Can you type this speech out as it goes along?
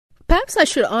Perhaps I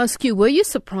should ask you, were you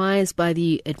surprised by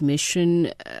the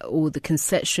admission or the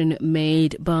concession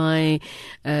made by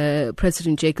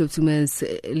President Jacob Zuma's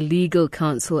legal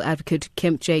counsel, Advocate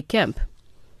Kemp J. Kemp?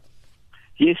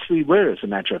 Yes, we were, as a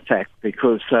matter of fact,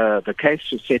 because the case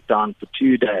was set down for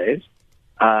 2 days.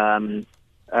 All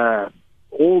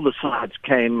the sides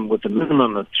came with a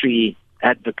minimum of 3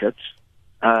 advocates.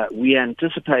 We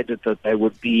anticipated that there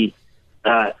would be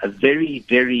a very,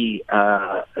 very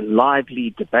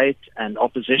lively debate and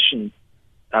opposition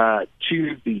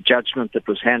to the judgment that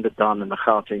was handed down in the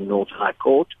Gauteng North High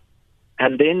Court.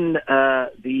 And then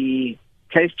the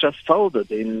case just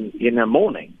folded in a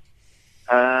morning.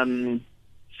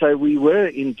 So we were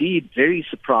indeed very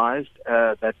surprised.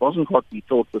 That wasn't what we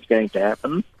thought was going to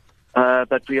happen,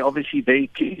 but we're obviously very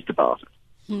pleased about it.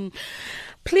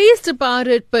 Pleased about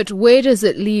it, but where does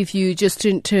it leave you just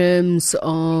in terms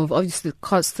of obviously the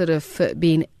costs that have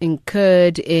been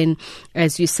incurred in,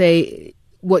 as you say,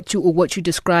 what you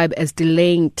describe as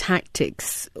delaying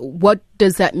tactics? What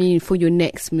does that mean for your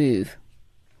next move?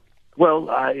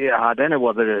 Well, I don't know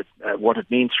what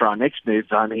it means for our next move.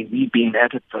 I mean, we've been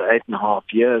at it for 8.5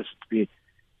 years.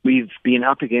 We've been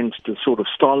up against a sort of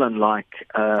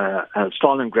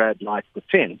Stalingrad-like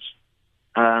defense,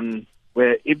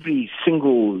 where every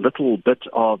single little bit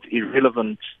of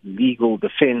irrelevant legal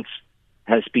defense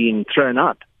has been thrown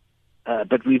up.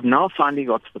 But we've now finally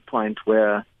got to the point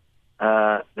where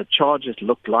the charges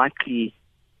look likely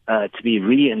to be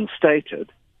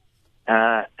reinstated.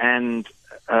 And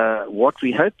what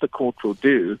we hope the court will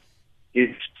do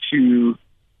is to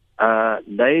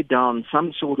lay down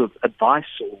some sort of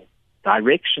advice or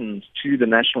directions to the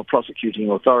National Prosecuting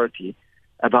Authority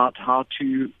about how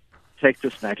to take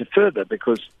this matter further,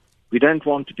 because we don't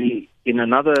want to be in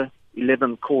another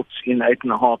 11 courts in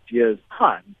 8.5 years'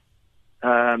 time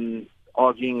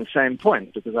arguing the same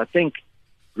point, because I think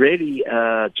really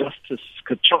Justice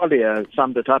Kachalia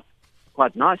summed it up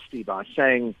quite nicely by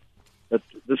saying that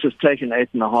this has taken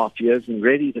 8.5 years, and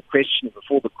really the question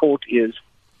before the court is,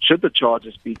 should the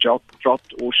charges be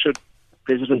dropped or should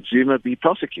President Zuma be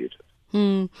prosecuted?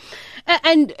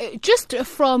 And just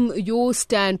from your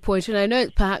standpoint, and I know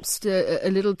it's perhaps a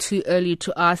little too early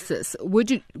to ask this,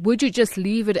 would you just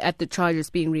leave it at the charges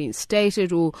being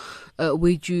reinstated, or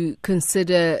would you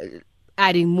consider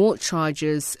adding more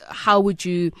charges? How would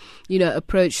you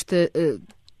approach the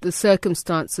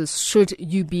circumstances should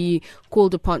you be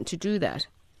called upon to do that?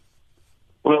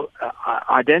 Well,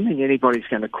 I don't think anybody's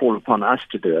going to call upon us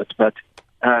to do it, but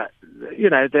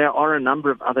there are a number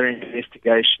of other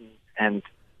investigations and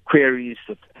queries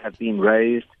that have been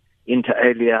raised inter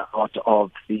alia out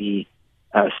of the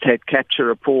state capture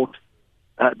report.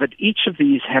 But each of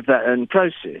these have their own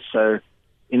process. So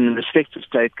in respect of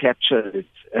state capture, it's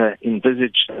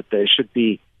envisaged that there should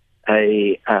be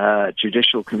a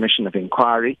judicial commission of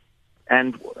inquiry.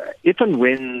 And if and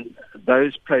when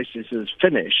those processes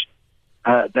finish,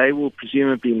 they will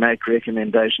presumably make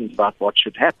recommendations about what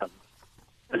should happen.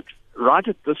 But right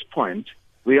at this point,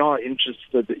 we are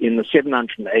interested in the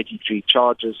 783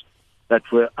 charges that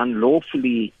were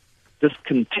unlawfully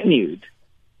discontinued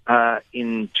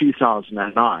in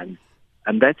 2009.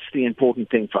 And that's the important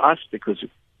thing for us, because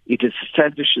it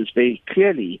establishes very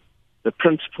clearly the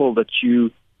principle that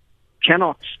you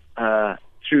cannot,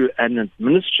 through an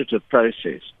administrative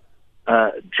process,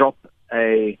 drop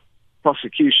a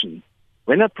prosecution.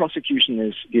 When a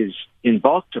prosecution is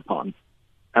embarked upon,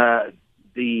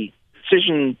 the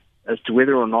decision as to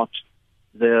whether or not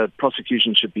the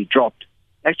prosecution should be dropped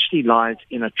actually lies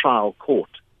in a trial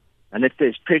court. And if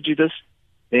there's prejudice,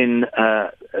 then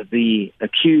the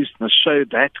accused must show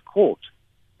that court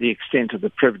the extent of the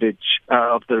privilege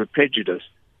of the prejudice,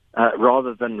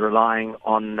 rather than relying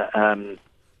on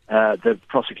the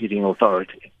prosecuting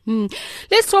authority.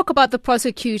 Let's talk about the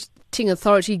prosecuting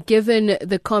authority, given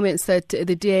the comments that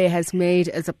the DA has made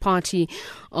as a party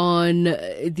on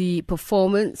the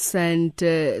performance and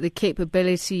the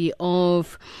capability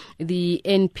of the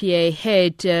NPA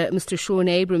head, Mr. Shaun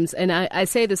Abrahams. And I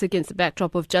say this against the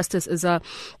backdrop of Justice Azar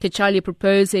Kachalia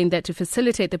proposing that to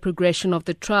facilitate the progression of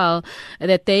the trial,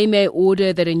 that they may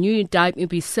order that a new indictment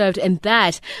be served, and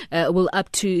that will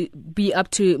be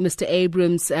up to Mr.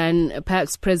 Abrahams and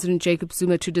perhaps President Jacob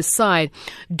Zuma to decide.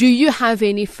 Do you have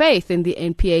any faith in the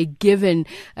NPA given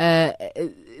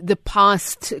the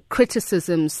past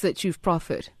criticisms that you've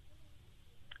proffered?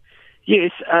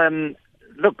 Yes.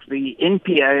 Look, the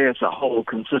NPA as a whole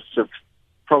consists of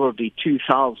probably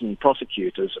 2,000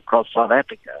 prosecutors across South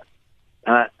Africa,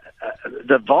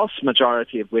 the vast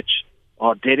majority of which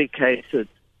are dedicated,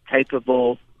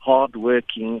 capable,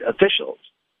 hard-working officials.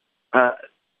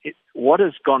 What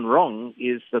has gone wrong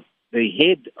is that the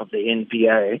head of the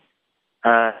NPA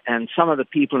and some of the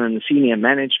people in the senior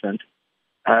management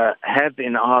have,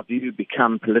 in our view,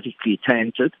 become politically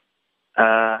tainted,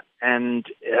 and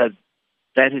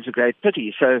that is a great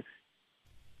pity. So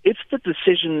if the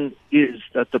decision is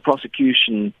that the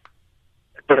prosecution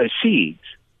proceeds,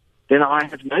 then I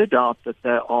have no doubt that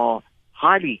there are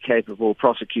highly capable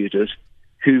prosecutors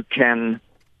who can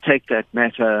take that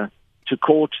matter to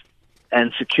court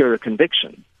and secure a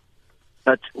conviction.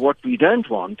 But what we don't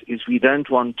want is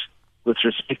with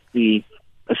respect the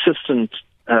assistant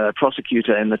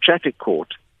prosecutor in the traffic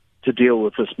court to deal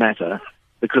with this matter,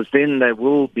 because then there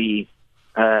will be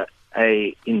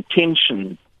a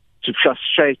intention to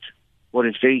frustrate what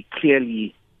is very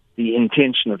clearly the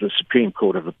intention of the Supreme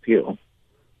Court of Appeal.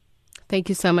 Thank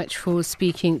you so much for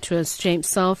speaking to us. James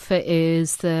Salfa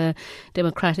is the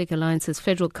Democratic Alliance's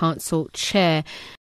Federal Council Chair.